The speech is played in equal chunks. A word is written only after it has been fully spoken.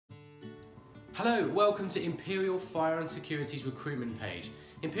Hello, welcome to Imperial Fire and Security's recruitment page.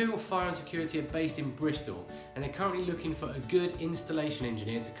 Imperial Fire and Security are based in Bristol and they're currently looking for a good installation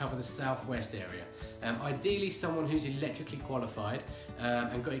engineer to cover the South West area. Ideally someone who's electrically qualified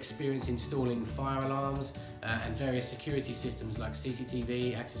and got experience installing fire alarms and various security systems like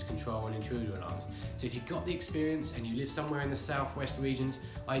CCTV, access control and intruder alarms. So if you've got the experience and you live somewhere in the South West regions,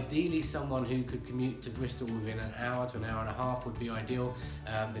 ideally someone who could commute to Bristol within an hour to an hour and a half would be ideal,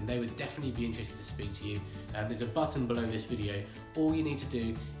 then they would definitely be interested to speak to you. There's a button below this video. All you need to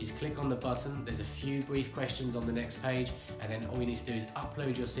do is click on the button. There's a few brief questions on the next page, and then all you need to do is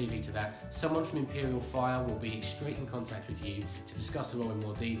upload your CV to that. Someone from Imperial Fire will be straight in contact with you to discuss the role in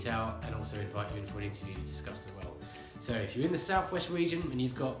more detail and also invite you in for an interview to discuss the role. So if you're in the South West region and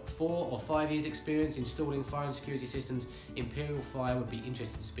you've got 4 or 5 years experience installing fire and security systems, Imperial Fire would be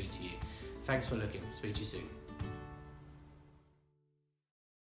interested to speak to you. Thanks for looking. Speak to you soon.